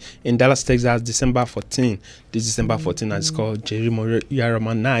event in Dallas, Texas, December 14. This December 14, and it's called Jerimo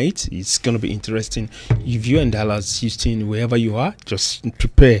Yarama Night. It's going to be interesting. If you're in Dallas, Houston, wherever you are, just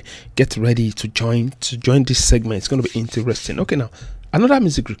prepare, get ready to join this segment. It's going to be interesting. Okay, now another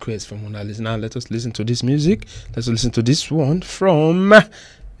music request from one listener. Let us listen to this music. Let's listen to this one from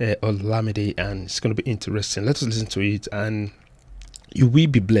Olamide, and it's going to be interesting. Let us listen to it and you will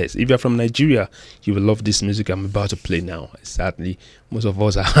be blessed. If you're from Nigeria, you will love this music I'm about to play now. Sadly, most of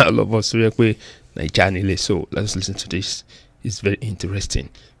us are all of us Nigeria, so let's listen to this. It's very interesting.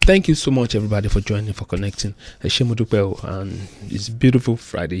 Thank you so much everybody for joining, for connecting. And it's beautiful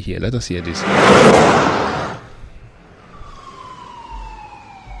Friday here. Let us hear this.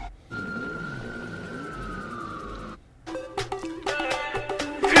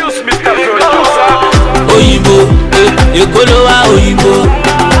 Oyinbo, Ekolowa Oyinbo,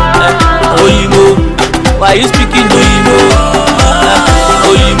 Oyinbo, why you speaking Oyinbo?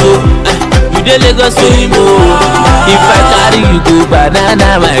 Oyinbo, you dey Lagos Oyinbo. If I carry you go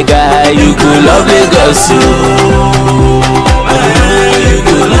banana, my guy, you go love Lagos o.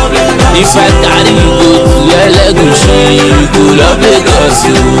 If I carry you go to Elegushi, you go love Lagos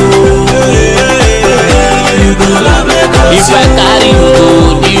o. If I carry you go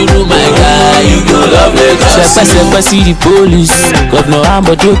Niru, my guy, you go love Lagos. Sepe see the police, Governor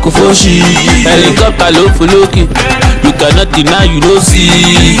Ambode Kofoshi, helicopter low for Loki, you cannot deny you no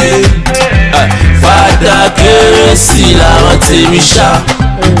see. Father Kérésì làwọn tèmi ṣá,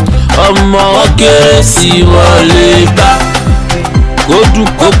 ọmọ Kérésì wọlé bá, kó dùn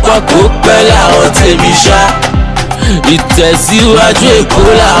kó pọ̀ kó pẹ́ làwọn tèmi ṣá, ìtẹ̀síwájú Èkó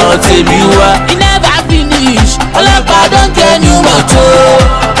làwọn tèmi wá. It never finish, ọlọ́pàá don get new motor.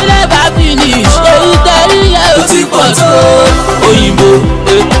 It never finish, èyí tẹ̀rí yẹn ò ti pọ̀ tó. Oyinbo,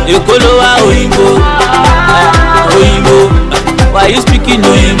 Ekolowa Oyinbo, Oyinbo, why you speaking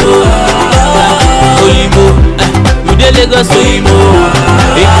Oyinbo? Oyinbo, you dey Lagos Oyinbo.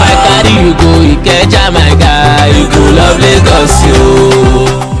 If I carry you go Ikeja, my guy, you go love Lagos yo.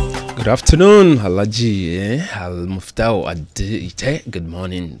 Good afternoon, Alaji, Al Muftau Ade. Good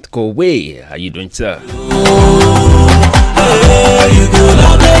morning. Go away. How you doing, sir? You go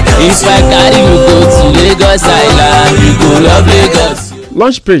love Lagos. If I carry you go to Lagos Island, you go love Lagos.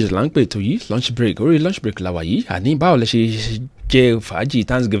 Lunch break là ń pè tó yìí, lunch break orí lunch break la wà yìí. Àní báwo lẹ ṣe jẹ fàájì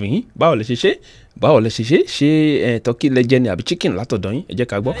Thanksgiving yìí, báwo lẹ ṣe ṣe turkey lẹ́jẹ̀ ni àbí chicken látọ̀dọ̀ yín, ẹ jẹ́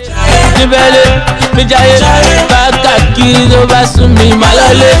ká gbọ́. Níbẹ̀lẹ̀ mi jayé bá káàkiri ló bá sún mi máa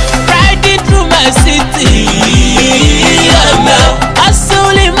lọlé. Riding through my city,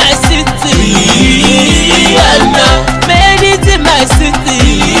 hustle in my city, made it in my city,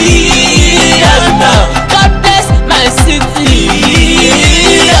 God bless my city.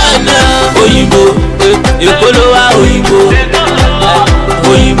 Òyìnbó, Èkó ló wá òyìnbó,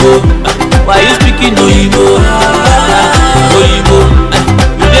 òyìnbó, why you speaking òyìnbó? Òyìnbó,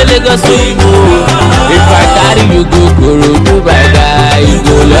 you dey Lagos òyìnbó. If I carry you go Korodu my guy, you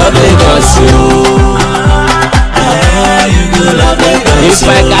go love Lagos If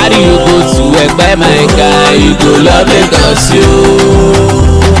I carry you go to Egbe my guy, you go love Lagos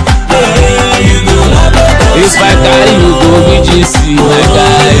If I carry you go BGC, my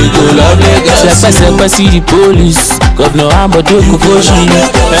guy, you go love Lagos. Sepe see the police, Governor Amadu Kofoshi,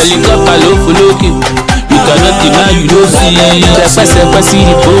 helicopter low for looking. You cannot deny you don't see. Sepe see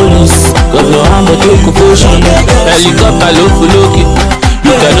the police, Governor Amadu Kofoshi, helicopter low for looking.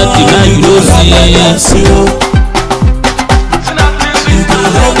 You cannot deny you don't see. You go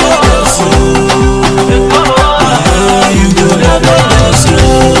love Lagos. You go love Lagos.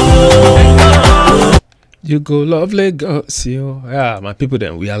 You go love Lagos, yo. Yeah, my people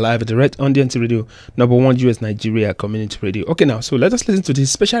then, we are live at the Red on the NT Radio, #1 US Nigeria Community Radio. Okay, now, so let us listen to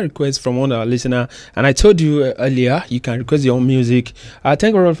this special request from one of our listeners. And I told you earlier, you can request your own music.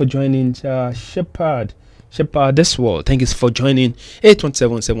 Thank you all for joining. Shepherd this world. Thank you for joining.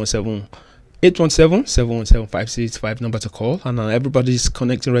 81777. 817-717-565 number to call, and everybody's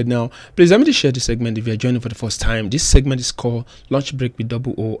connecting right now. Please let me just share this segment if you're joining for the first time. This segment is called Lunch Break with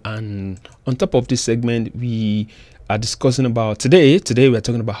Double O, and on top of this segment we are discussing about today we are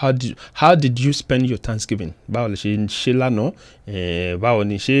talking about how did you spend your Thanksgiving. Báwo lẹ ṣe lánàá, báwo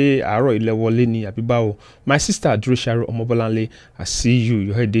ni ṣe àárọ̀ ilé wọlé ni àbí báwo. My sister Aduresharo Omobolanle, I see you.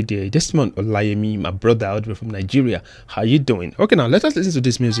 You heard it there. Desmond Olayemi, my brother out there from Nigeria. How you doing? Okay, now let us listen to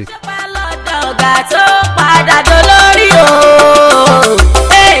this music. Ọ̀gá tó padà dolórí o.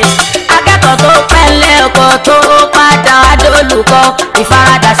 Akẹ́kọ̀ọ́ tó pẹ̀lẹ́ ọkọ̀ tó padà adolùkọ́.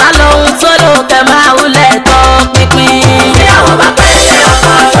 Ìfaradà sá lóhun tó lókè máa wúlẹ̀ tó pínpín. Bí àwọn bá pẹ̀lẹ́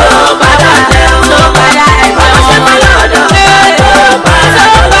ọkọ̀ tó padà jẹun tó padà ẹ̀gbọ́n wọn. Ṣé pẹ̀lẹ́ ọ̀dọ̀ tó padà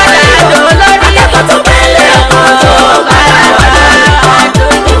dolórí. Akẹ́kọ̀ọ́ tó pẹ̀lẹ́ ọkọ̀ tó padà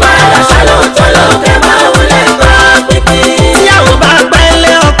adolùkọ́. Ìfaradà sá lóhun tó lókè máa wúlẹ̀ tó pínpín. Bí àwọn bá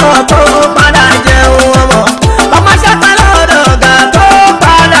pẹ̀lẹ́ ọkọ̀ tó padà jẹun ọmọ. Ọmọ ṣe pẹ̀lẹ́ ọ̀dọ̀ ọ̀gá tó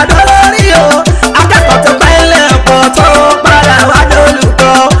padà dolórí o. Akẹ́kọ̀ọ́ tó pẹ̀lẹ́ ọkọ̀ tó padà wá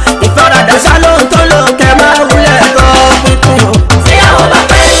dolùkọ́. Ìfaradà sá lóhun tó lókè máa wúlẹ̀ tó pínpín o. Tí àwọn bá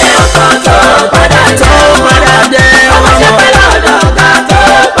pẹ̀lẹ́ ọkọ̀ tó padà jẹun ọmọ. Ọmọ ṣe pẹ̀lẹ́ ọ̀dọ̀ ọ̀gá tó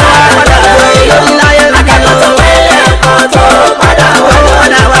padà dolórí o. Akẹ́kọ̀ọ́ tó pẹ̀lẹ́ ọkọ̀ tó padà wá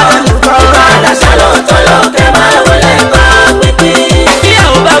dolùkọ́. Ìfaradà sá lóhun tó lókè máa wúlẹ̀ tó pínpín. Tí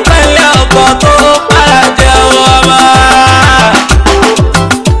àwọn bá pẹ̀lẹ́ ọkọ̀ tó padà jẹun ọmọ.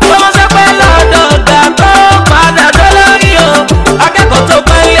 Ọmọ ṣe pẹ̀lẹ́ ọ̀dọ̀ ọ̀gá tó padà dolórí o. Akẹ́kọ̀ọ́ tó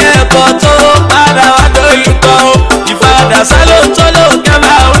pẹ̀lẹ́ ẹ̀kọ́ tó padà wá dolùkọ́. Ìfaradà sá lóhun tó lókè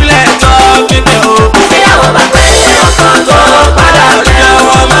máa wúlẹ̀ tó pínpín o. Tí àwọn bá pẹ̀lẹ́ ọkọ̀ tó padà jẹun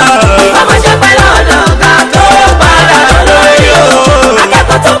ọmọ. Ọmọ ṣe pẹ̀lẹ́ ọ̀dọ̀ ọ̀gá tó padà dolórí o.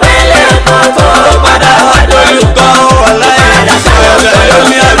 Akẹ́kọ̀ọ́ tó pẹ̀lẹ́ ẹ̀kọ́ tó padà wá dolùkọ́. Ìfaradà sá lóhun tó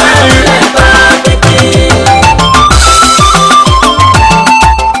lókè máa wúlẹ̀ tó pínpín.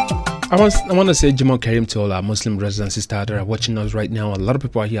 I want to say Jimoh Karim to all our Muslim brothers and sisters that are watching us right now. A lot of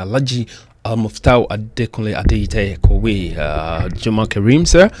people are here. Alaji Muftau Adekunle Adeite Kowe, Jimoh Karim,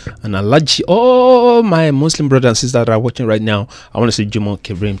 sir, and Alaji, all my Muslim brothers and sisters that are watching right now. I want to say Jimoh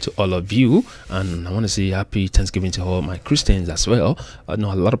Karim to all of you, and I want to say happy Thanksgiving to all my Christians as well. I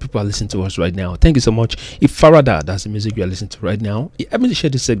know a lot of people are listening to us right now. Thank you so much. If Farada, that's the music you are listening to right now, help me to share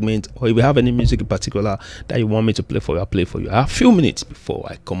this segment, or if you have any music in particular that you want me to play for you, I'll play for you. I have a few minutes before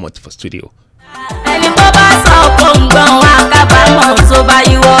I come out for studio. Ẹni tó bá sọ gbọ̀ngbọ̀n wá kábàámọ̀ tó bá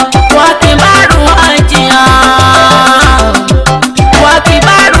yíwọ́, wọ́n kì í bá rù wọ́n jiyàn. Wọ́n kì í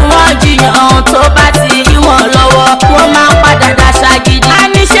bá rù wọ́n jiyàn tó bá ti yí wọn lọ́wọ́, wọ́n máa ń padà dáṣà gidi. A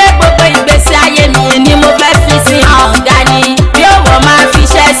ní ṣé gbogbo ìgbésí ayé mi ni mo fẹ́ fi sí ọ̀gá ni, bí òwò máa fi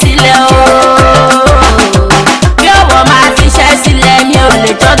iṣẹ́ sílẹ̀ o. Bí òwò máa fi iṣẹ́ sílẹ̀ mi ò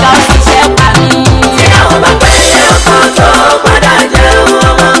lè jọ́gà ó fi iṣẹ́ pa mí. Tí àwọn bá pẹ̀lẹ́ ọkọ̀ tó padà jẹun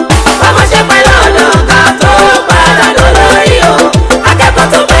ọmọ. Ọmọ ṣe pẹ̀lẹ́ ọ̀dọ̀ ọ̀gá tó padà dolórí.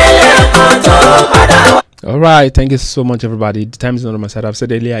 right, thank you so much, everybody. The time is not on my side. I've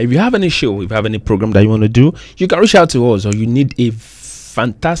said earlier, if you have any show, if you have any program that you want to do, you can reach out to us, or you need a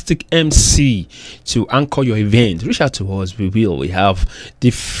fantastic MC to anchor your event, reach out to us. We have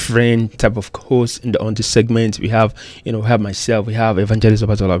different type of hosts on this segment. We have we have myself, we have Evangelist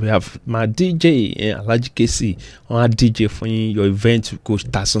Obatola, we have my DJ Alaji KC on our DJ for your event, Coach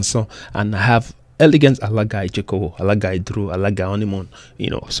Tasonson, and I have Elegance Alaga Ijeko, Alaga Idru, Alaga Honeymoon,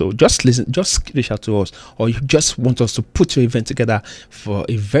 so just listen, just reach out to us, or you just want us to put your event together for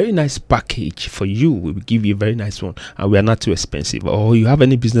a very nice package for you. We will give you a very nice one, and we are not too expensive. Or you have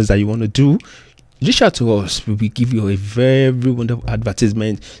any business that you want to do, reach out to us. We will give you a very wonderful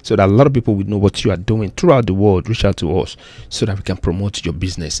advertisement so that a lot of people will know what you are doing throughout the world. Reach out to us so that we can promote your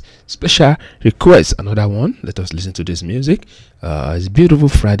business. Special request, another one. Let us listen to this music. It's beautiful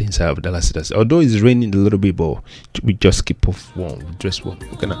Friday inside of Dallas City. Although it's raining a little bit, but we just keep off warm, we dress warm.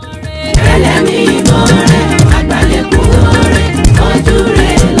 Okay now.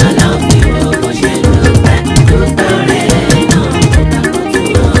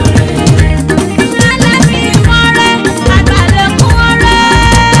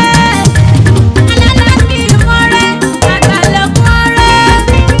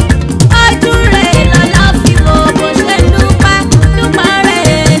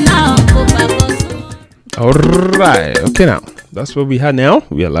 Alright, okay now. That's what we have now.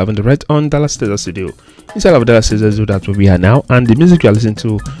 We are live on the right on Dallas City Studio. Inside of Dallas City Studio, that's what we have now. And the music you are listening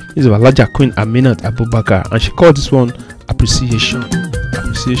to is of Alaja Queen Aminat Abubakar, and she called this one Appreciation.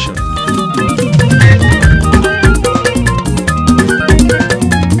 Appreciation.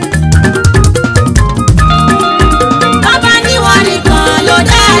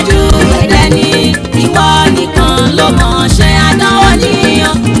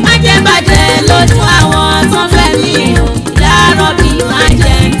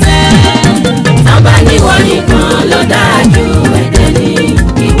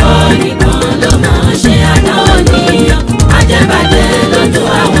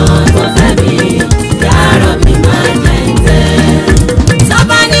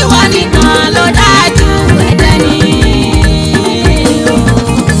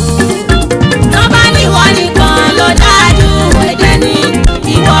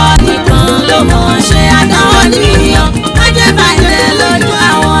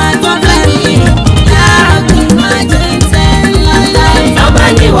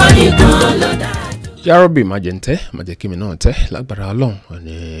 Yarobi Majente, Majekimi note, Lagbara along, and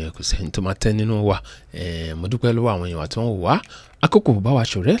Kusen Mate Ninowa, Modupelo, when you are told, Akoko Bawa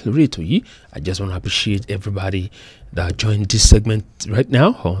Shore, Lurito Yi. I just want to appreciate everybody that joined this segment right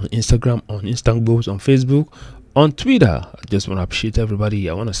now on Instagram, on Instagram, on Facebook, on Twitter. I just want to appreciate everybody.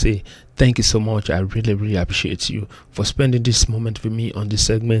 I want to say thank you so much. I really appreciate you for spending this moment with me on this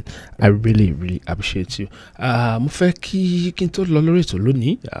segment. I really appreciate you. I want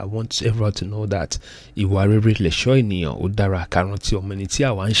everyone to know that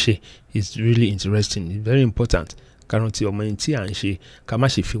is really interesting. It's very important. Currently, humanity and she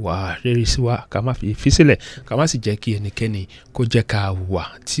Kamashi Fiwa, Rerisiwa, Kamafi Fisile, Kamasi Jackie and Kenny, Kojaka Wa,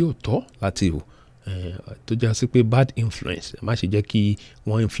 Tioto, Lativo. To just say bad influence. Má ṣe jẹ́ kí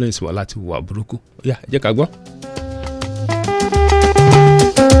wọ́n influence wa láti wà burúkú. Yeah, jẹ́ ká gbọ́.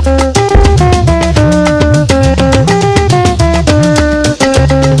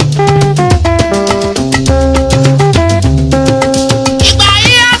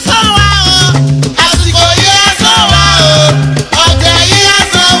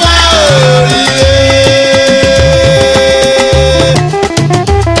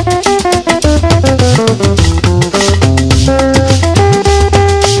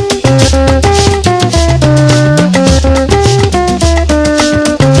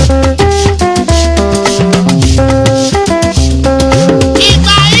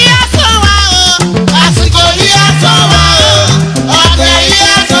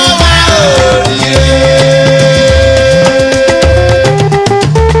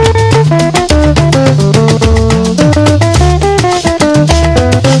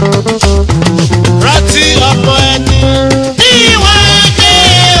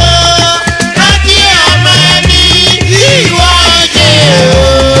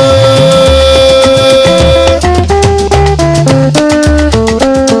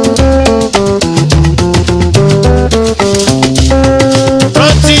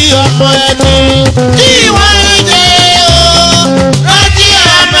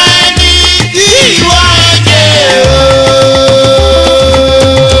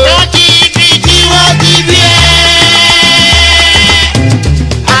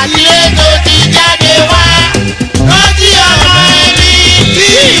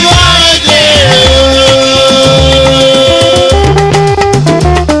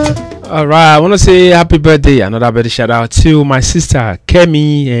 All right, I want to say happy birthday. Another birthday shout out to my sister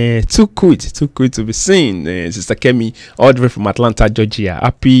Kemi. Too good to be seen. Sister Kemi, all the way from Atlanta, Georgia.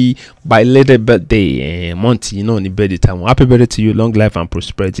 Happy belated birthday, Monty. You know, the birthday time. Happy birthday to you. Long life and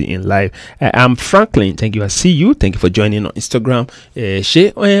prosperity in life. I'm Franklin. Thank you. I see you. Thank you for joining on Instagram.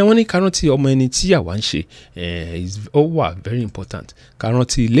 One currency or money one she is very important.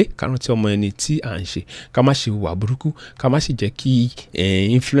 Currency le currency or money and she. Kamashi wa buruku. Kamashi jeki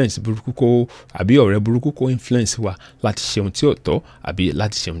influence buruku. Kó àbí ọ̀rẹ́ burúkú kó influence wa láti ṣe ohun tí ó tọ́ àbí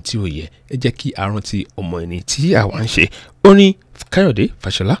láti ṣe ohun tí ó yẹ. Ẹ jẹ́ kí a rántí ọmọ ẹni tí àwa ń ṣe. Orin Káyọ̀dé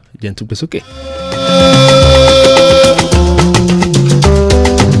Fáṣọlá jẹ́ n tún gbé sókè.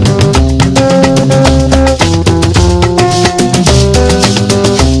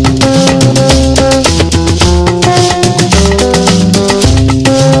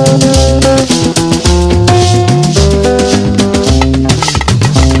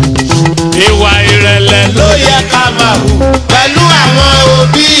 ló yẹ ká máa hù pẹ̀lú àwọn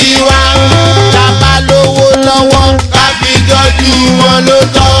òbí wa. Tá a bá lówó lọ́wọ́ ká fi jọ́jú wọn ló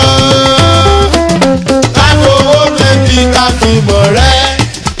tọ́. Ká fowó méjì ká fi mọ̀ rẹ́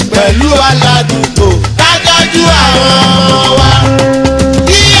pẹ̀lú aládùúgbò ká jọ́jú àwọn ọmọ wa.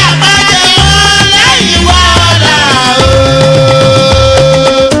 Kí àbájẹ́ wọn lẹ́yìn wá ọ̀la o.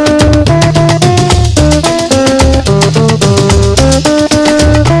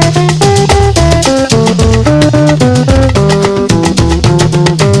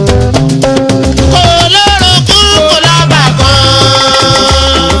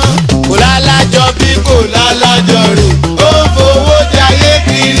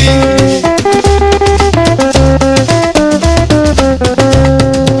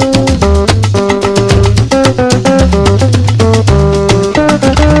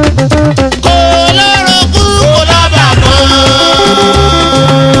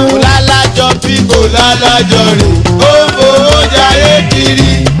 Alájọrin ó fowó jayé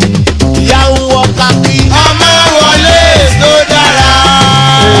kiri ìyá ń wọ kakí ọmọ wọlé tó dára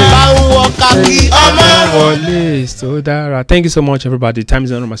bá ń wọ kakí ọmọ wọlé tó dára. Thank you so much, everybody. Time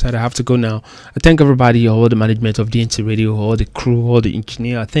is on my side. I have to go now. I thank everybody, all the management of DNT Radio, all the crew, all the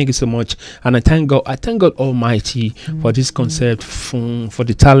engineer. Thank you so much, and I thank God Almighty for this concept, for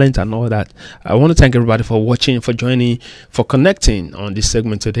the talent and all that. I want to thank everybody for watching, for joining, for connecting on this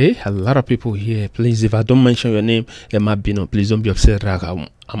segment today. A lot of people here. Please, if I don't mention your name, please don't be upset.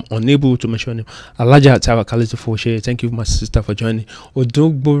 I'm unable to mention him. Alaja Atawa Kalizu Foshe, thank you, my sister, for joining.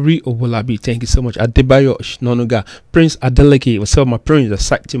 Odogbori Obolabi, thank you so much. Adebayo Nonuga, Prince Adeleke, what's up, my prince?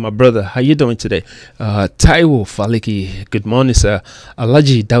 Asakti, my brother, how you doing today? Taiwo Faliki, good morning, sir.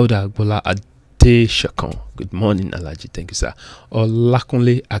 Alaji Dauda Bola Ade Shakon, good morning, Alaji, thank you, sir.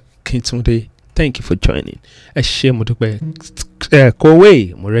 Olakunle Akintunde, thank you for joining. Eshe Modupe,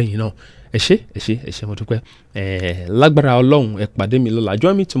 Kowe, More, you know. Eshe mo dúpẹ́. Lágbára Ọlọ́run ẹ pàdé mi lọ́la.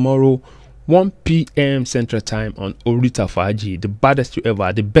 Join me tomorrow 1 p.m. Central Time on Orita Faji, the baddest you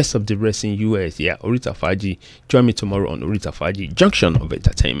ever, the best of the rest in US. Yeah, Orita Faji. Join me tomorrow on Orita Faji, junction of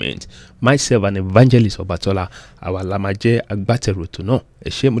entertainment. Myself and Evangelist Obatola, our lamaje agbátẹrù tó náà.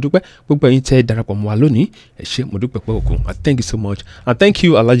 Eshe mo dúpẹ́. Gbogbo ẹ̀yin tẹ́ darapọ̀ mọ́ wa lónìí. Eshe mo dúpẹ́ pé òkun. I thank you so much. And thank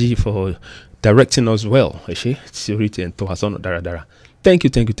you, Alaji, for directing us well. Eshe tí orí ti ẹ̀ ń tọ́ wa sọ́nà dáradára. Thank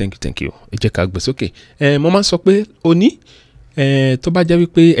you. Ẹ jẹ́ ká gbé sókè. Mo máa ń sọ pé òní tó bá jẹ́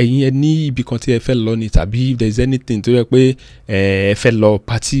wípé ẹ̀yin ẹ ní ibì kan tí ẹ fẹ́ lọ ni, tàbí if there is anything tó yẹ pé ẹ fẹ́ lọ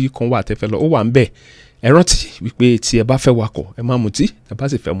party kan wà tẹ́ fẹ́ lọ, ó wà ń bẹ̀. Ẹ rántí wípé tí ẹ bá fẹ́ wakọ̀ ẹ má mutí, ẹ bá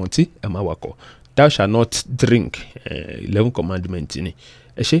sì fẹ́ mutí ẹ má wakọ̀. Thou shall not drink. 11 commandment ni.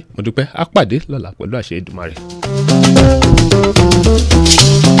 Ẹ ṣé mo dúpẹ́. Á pàdé lọ́la pẹ̀lú àṣẹ Èdùmàrè.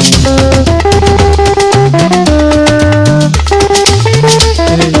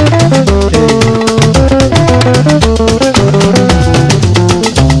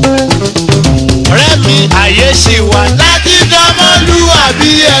 ọ̀rẹ́ mi àyè ṣì wà láti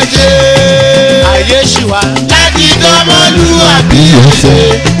dánmọ́lúwàbí ẹ̀jẹ̀. àyè ṣì wà láti dánmọ́lúwàbí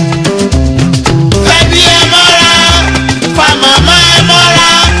ẹ̀jẹ̀.